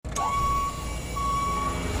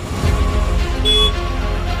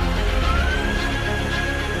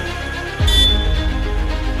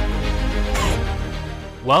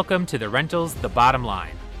Welcome to The Rentals, The Bottom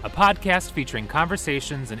Line, a podcast featuring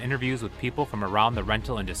conversations and interviews with people from around the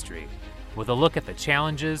rental industry, with a look at the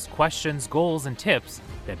challenges, questions, goals, and tips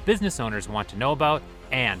that business owners want to know about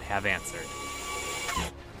and have answered.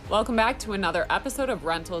 Welcome back to another episode of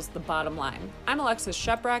Rentals, The Bottom Line. I'm Alexis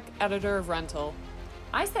Sheprek, editor of Rental.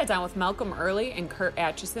 I sat down with Malcolm Early and Kurt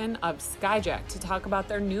Atchison of Skyjack to talk about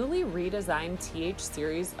their newly redesigned TH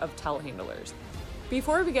series of telehandlers.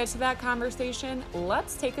 Before we get to that conversation,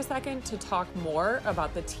 let's take a second to talk more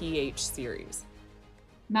about the TH series.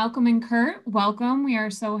 Malcolm and Kurt, welcome. We are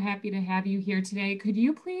so happy to have you here today. Could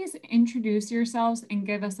you please introduce yourselves and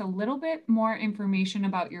give us a little bit more information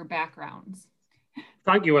about your backgrounds?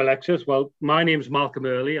 Thank you, Alexis. Well, my name is Malcolm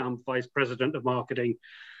Early. I'm Vice President of Marketing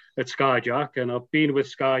at Skyjack, and I've been with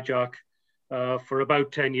Skyjack for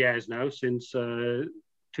about 10 years now, since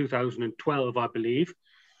 2012, I believe.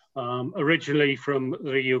 Originally from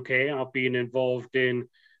the UK, I've been involved in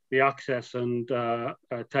the access and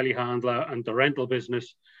telehandler and the rental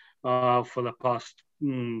business for the past,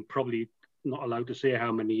 probably not allowed to say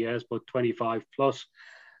how many years, but 25 plus.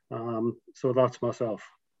 So that's myself.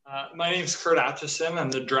 My name is Kurt Atchison.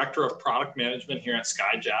 I'm the Director of Product Management here at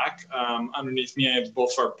Skyjack. Underneath me, I have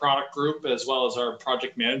both our product group as well as our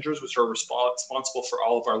project managers, which are responsible for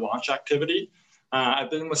all of our launch activity.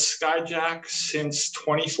 I've been with Skyjack since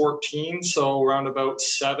 2014, so around about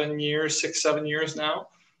 7 years, 6-7 years now,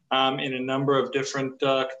 in a number of different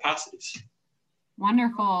capacities.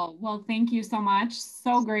 Wonderful. Well, thank you so much.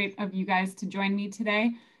 So great of you guys to join me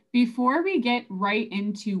today. Before we get right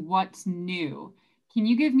into what's new, can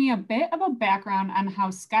you give me a bit of a background on how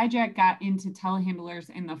Skyjack got into telehandlers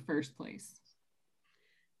in the first place?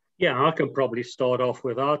 Yeah, I can probably start off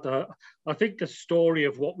with that. I think the story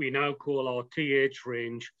of what we now call our TH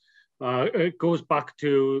range, it goes back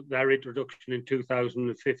to their introduction in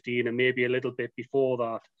 2015 and maybe a little bit before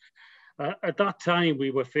that. At that time,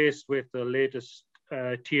 we were faced with the latest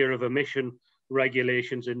tier of emission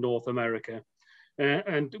regulations in North America.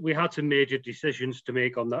 And we had some major decisions to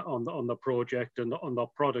make on the project and on the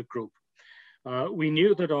product group. We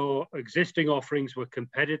knew that our existing offerings were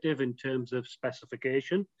competitive in terms of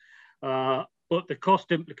specification, but the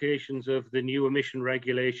cost implications of the new emission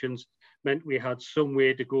regulations meant we had some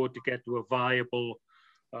way to go to get to a viable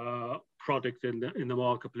product in the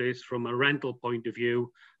marketplace from a rental point of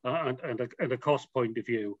view and a cost point of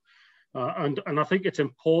view. And I think it's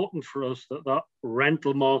important for us that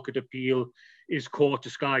rental market appeal is core to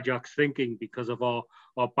Skyjack's thinking because of our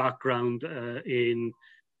background in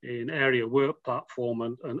area work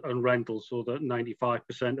platform and rental, so that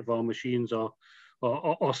 95% of our machines are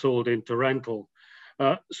sold into rental.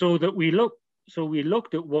 So we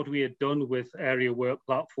looked at what we had done with area work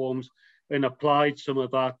platforms and applied some of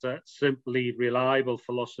that simply reliable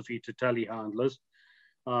philosophy to telehandlers.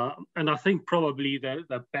 And I think probably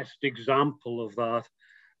the best example of that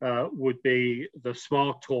would be the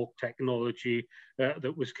Smart Torque technology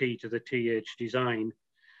that was key to the TH design.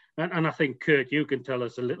 And I think, Kurt, you can tell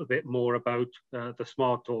us a little bit more about the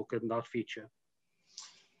Smart Torque and that feature.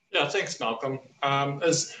 Yeah, thanks, Malcolm.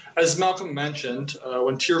 As Malcolm mentioned,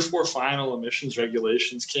 when Tier 4 final emissions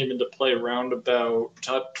regulations came into play around about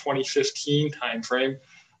 2015 timeframe,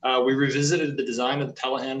 we revisited the design of the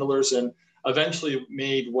telehandlers and eventually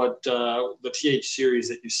made what the TH series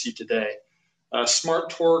that you see today. Smart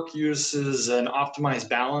Torque uses an optimized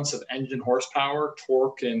balance of engine horsepower,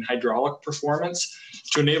 torque, and hydraulic performance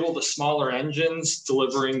to enable the smaller engines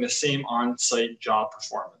delivering the same on-site job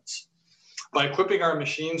performance. By equipping our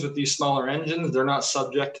machines with these smaller engines, they're not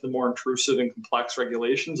subject to the more intrusive and complex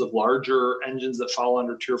regulations of larger engines that fall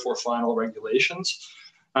under Tier 4 final regulations.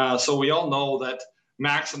 So we all know that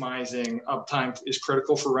maximizing uptime is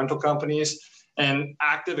critical for rental companies, and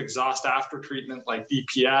active exhaust after treatment like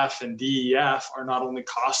DPF and DEF are not only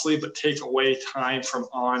costly, but take away time from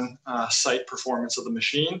on-site performance of the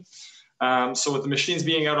machine. So with the machines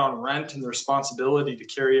being out on rent and the responsibility to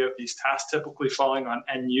carry out these tasks typically falling on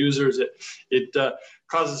end users, it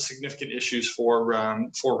causes significant issues for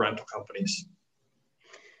rental companies.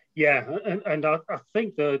 Yeah, and I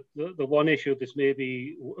think the one issue that's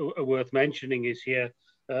maybe worth mentioning is here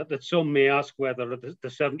that some may ask whether the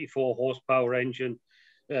 74 horsepower engine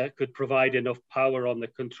could provide enough power on the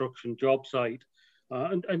construction job site.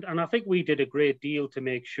 And I think we did a great deal to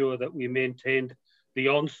make sure that we maintained the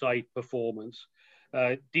on-site performance.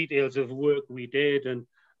 Details of work we did and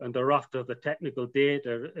the raft of the technical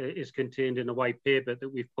data is contained in a white paper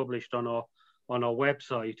that we've published on our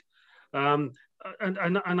website. And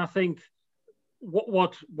I think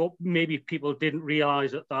what maybe people didn't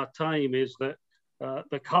realize at that time is that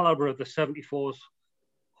the caliber of the 74's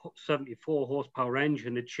 74 horsepower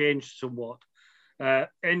engine had changed somewhat.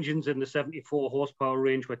 Engines in the 74 horsepower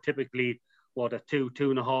range were typically, a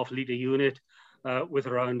 2.5 litre unit with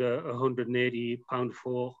around 180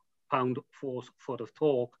 pound-force-foot of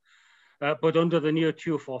torque. But under the new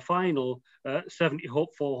Tier 4 final,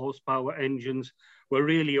 74 horsepower engines were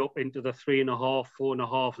really up into the 3.5,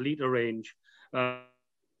 4.5 litre range,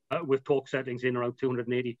 with torque settings in around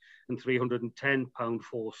 280 and 310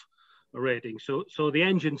 pound-force rating. So the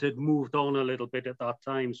engines had moved on a little bit at that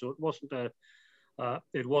time. So it wasn't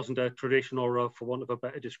a traditional, or for want of a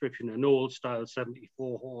better description, an old style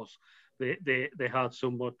 74 horse. They had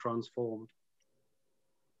somewhat transformed.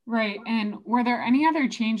 Right. And were there any other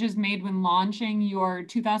changes made when launching your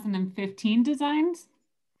 2015 designs?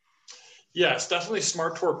 Yes, definitely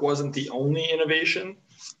Smart Torque wasn't the only innovation.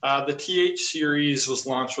 The TH series was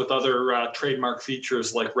launched with other trademark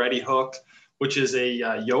features like Ready Hook, which is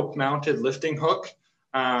a yoke-mounted lifting hook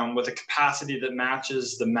with a capacity that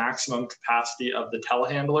matches the maximum capacity of the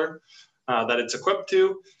telehandler that it's equipped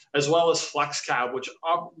to, as well as Flex Cab, which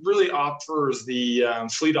really offers the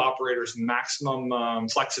fleet operators maximum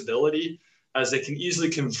flexibility, as they can easily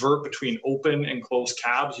convert between open and closed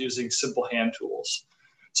cabs using simple hand tools.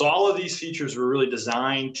 So all of these features were really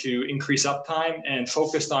designed to increase uptime and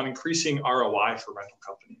focused on increasing ROI for rental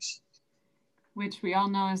companies. Which we all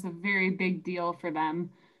know is a very big deal for them.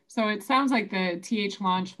 So it sounds like the TH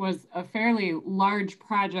launch was a fairly large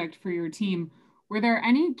project for your team. Were there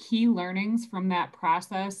any key learnings from that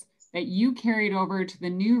process that you carried over to the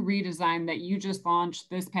new redesign that you just launched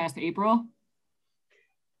this past April?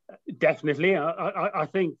 Definitely. I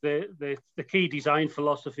think the key design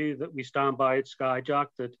philosophy that we stand by at Skyjack,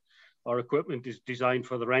 that our equipment is designed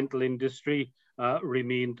for the rental industry,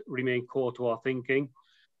 remained core to our thinking.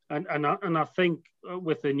 And I think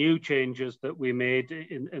with the new changes that we made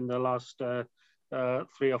in the last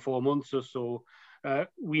 3 or 4 months or so,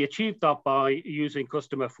 we achieved that by using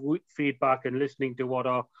customer feedback and listening to what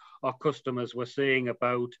our customers were saying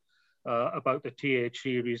about the TH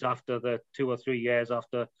series after the 2 or 3 years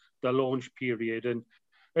after the launch period.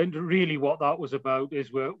 And really what that was about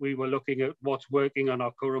is we were looking at what's working on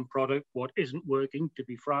our current product, what isn't working, to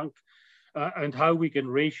be frank, and how we can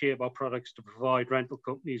reshape our products to provide rental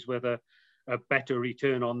companies with a better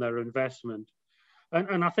return on their investment.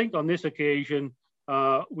 And I think on this occasion,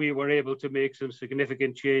 we were able to make some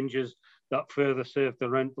significant changes that further serve the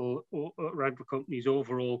rental companies'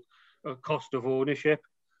 overall cost of ownership.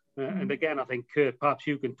 And again, I think, Kurt, perhaps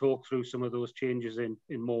you can talk through some of those changes in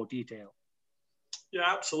more detail. Yeah,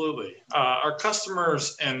 absolutely. Our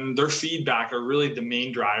customers and their feedback are really the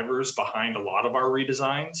main drivers behind a lot of our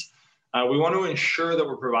redesigns. We want to ensure that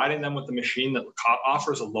we're providing them with a machine that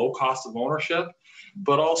offers a low cost of ownership,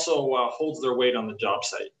 but also holds their weight on the job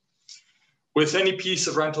site. With any piece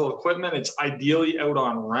of rental equipment, it's ideally out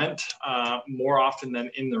on rent more often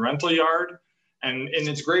than in the rental yard. And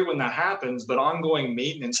it's great when that happens, but ongoing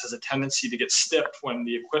maintenance has a tendency to get stiffed when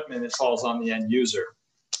the equipment falls on the end user.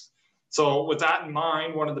 So with that in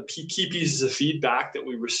mind, one of the key pieces of feedback that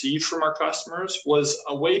we received from our customers was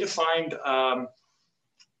a way to find a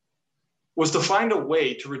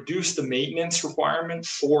way to reduce the maintenance requirement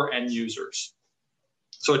for end users.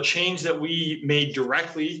 So a change that we made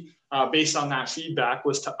directly based on that feedback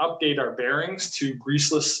was to update our bearings to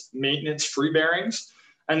greaseless maintenance-free bearings.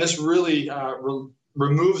 And this really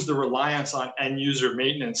removes the reliance on end user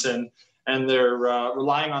maintenance, and they're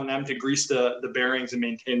relying on them to grease the bearings and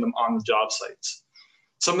maintain them on the job sites.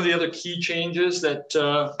 Some of the other key changes that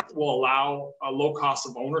will allow a low cost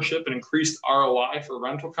of ownership and increased ROI for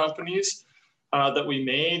rental companies that we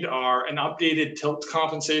made are an updated tilt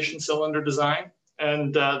compensation cylinder design.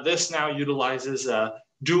 And this now utilizes a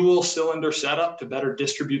dual cylinder setup to better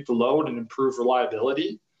distribute the load and improve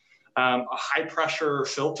reliability. A high pressure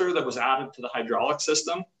filter that was added to the hydraulic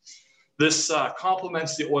system. This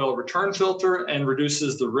complements the oil return filter and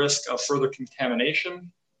reduces the risk of further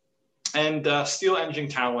contamination. And steel engine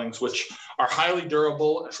cowlings, which are highly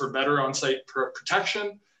durable for better on-site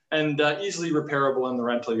protection and easily repairable in the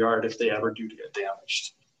rental yard if they ever do get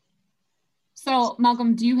damaged. So,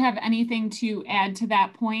 Malcolm, do you have anything to add to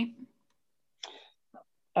that point?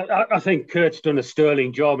 I think Kurt's done a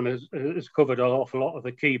sterling job and has covered an awful lot of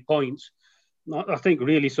the key points. I think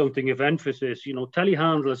really something of emphasis,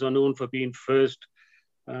 telehandlers are known for being first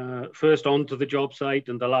onto the job site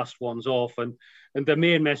and the last ones off. And the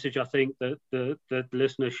main message I think that the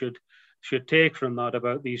listener should take from that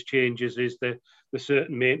about these changes is that the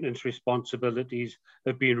certain maintenance responsibilities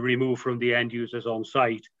have been removed from the end users on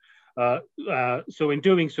site. So in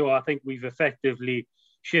doing so, I think we've effectively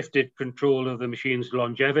shifted control of the machine's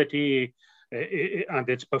longevity, and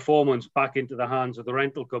its performance back into the hands of the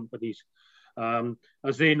rental companies,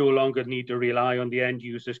 as they no longer need to rely on the end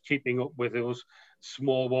users keeping up with those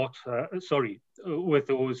smaller,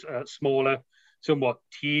 somewhat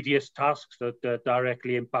tedious tasks that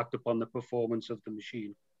directly impact upon the performance of the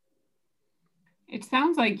machine. It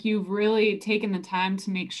sounds like you've really taken the time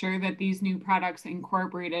to make sure that these new products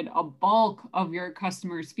incorporated a bulk of your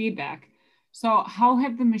customers' feedback. So how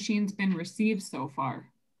have the machines been received so far?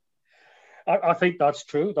 I think that's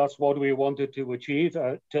true. That's what we wanted to achieve,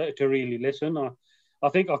 to really listen. I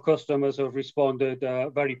think our customers have responded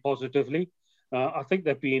very positively. I think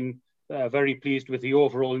they've been very pleased with the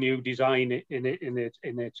overall new design in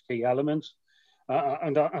its key elements.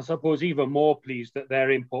 And I suppose even more pleased that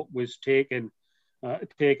their input was taken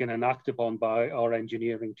and acted upon by our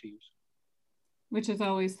engineering teams. Which is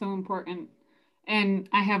always so important. And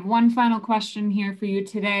I have one final question here for you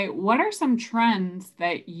today. What are some trends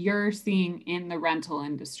that you're seeing in the rental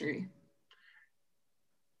industry?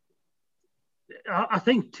 I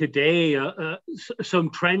think today some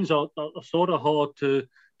trends are sort of hard to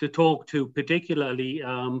talk to, particularly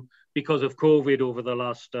because of COVID over the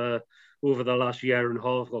last year and a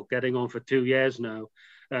half, or getting on for 2 years now.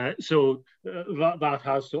 So that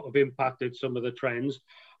has sort of impacted some of the trends.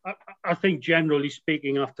 I think generally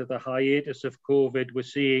speaking, after the hiatus of COVID, we're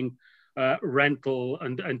seeing rental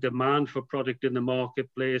and demand for product in the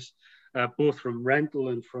marketplace, both from rental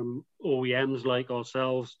and from OEMs like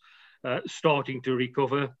ourselves, starting to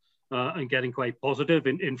recover and getting quite positive.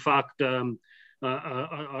 In fact,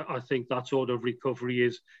 I think that sort of recovery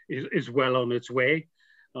is well on its way.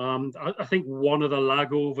 I think one of the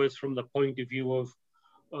lagovers from the point of view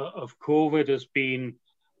of COVID has been,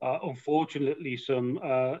 unfortunately, some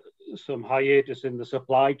hiatus in the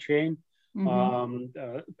supply chain,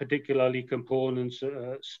 particularly components,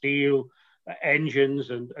 steel, engines,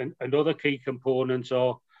 and other key components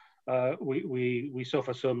we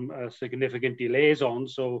suffer some significant delays on.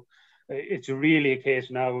 So it's really a case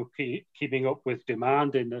now of keeping up with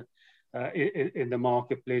demand in the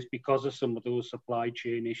marketplace because of some of those supply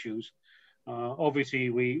chain issues. Obviously,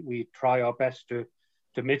 we try our best to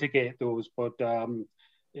mitigate those, but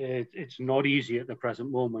it's not easy at the present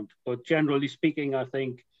moment. But generally speaking, I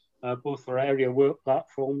think both for area work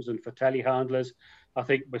platforms and for telehandlers, I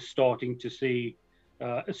think we're starting to see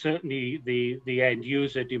certainly the end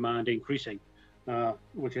user demand increasing,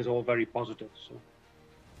 which is all very positive. So.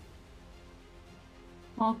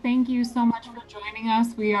 Well, thank you so much for joining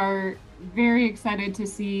us. We are very excited to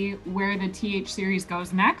see where the TH series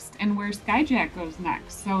goes next and where Skyjack goes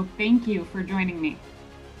next. So thank you for joining me.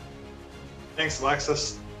 Thanks,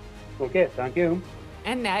 Alexis. Okay, thank you.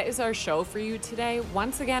 And that is our show for you today.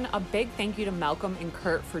 Once again, a big thank you to Malcolm and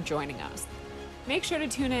Kurt for joining us. Make sure to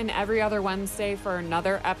tune in every other Wednesday for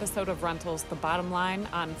another episode of Rentals The Bottom Line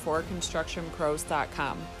on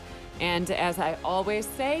ForConstructionPros.com. And as I always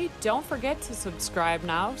say, don't forget to subscribe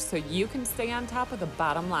now so you can stay on top of the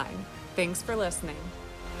bottom line. Thanks for listening.